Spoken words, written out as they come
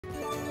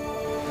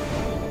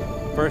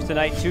First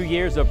tonight, 2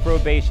 years of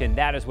probation.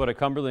 That is what a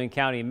Cumberland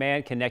County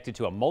man connected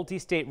to a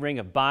multi-state ring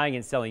of buying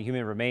and selling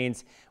human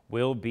remains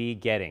will be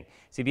getting.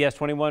 CBS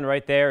 21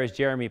 right there is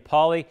Jeremy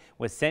Pauley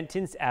was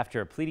sentenced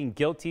after pleading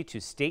guilty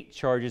to state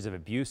charges of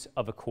abuse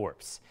of a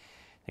corpse.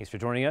 Thanks for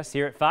joining us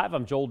here at 5.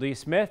 I'm Joel D.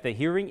 Smith. The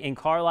hearing in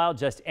Carlisle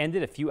just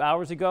ended a few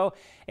hours ago,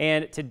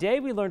 and today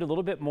we learned a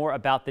little bit more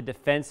about the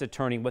defense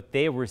attorney, what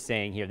they were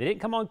saying here. They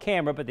didn't come on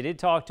camera, but they did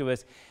talk to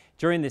us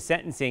during the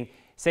sentencing,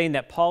 saying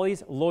that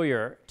Pauley's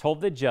lawyer told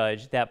the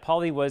judge that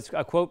Pauley was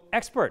a, quote,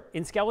 expert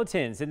in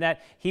skeletons and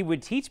that he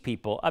would teach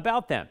people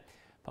about them.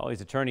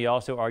 Pauley's attorney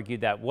also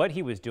argued that what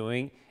he was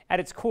doing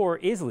at its core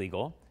is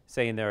legal,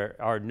 saying there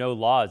are no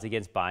laws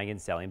against buying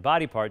and selling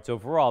body parts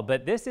overall.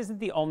 But this isn't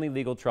the only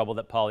legal trouble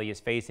that Pauley is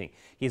facing.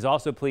 He's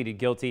also pleaded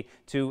guilty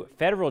to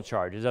federal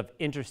charges of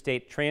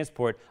interstate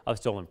transport of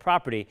stolen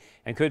property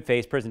and could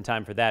face prison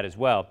time for that as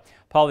well.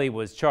 Pauley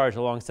was charged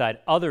alongside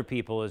other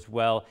people as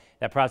well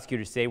that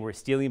prosecutors say were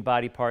stealing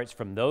body parts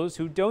from those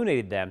who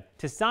donated them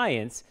to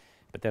science,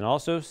 but then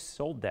also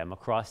sold them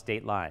across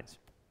state lines.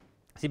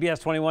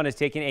 CBS 21 has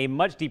taken a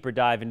much deeper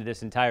dive into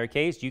this entire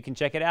case. You can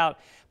check it out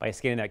by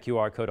scanning that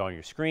QR code on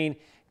your screen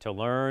to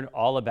learn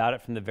all about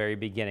it from the very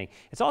beginning.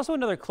 It's also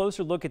another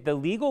closer look at the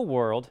legal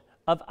world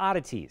of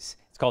oddities.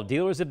 It's called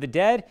Dealers of the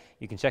Dead.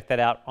 You can check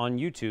that out on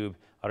YouTube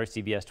on our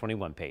CBS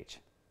 21 page.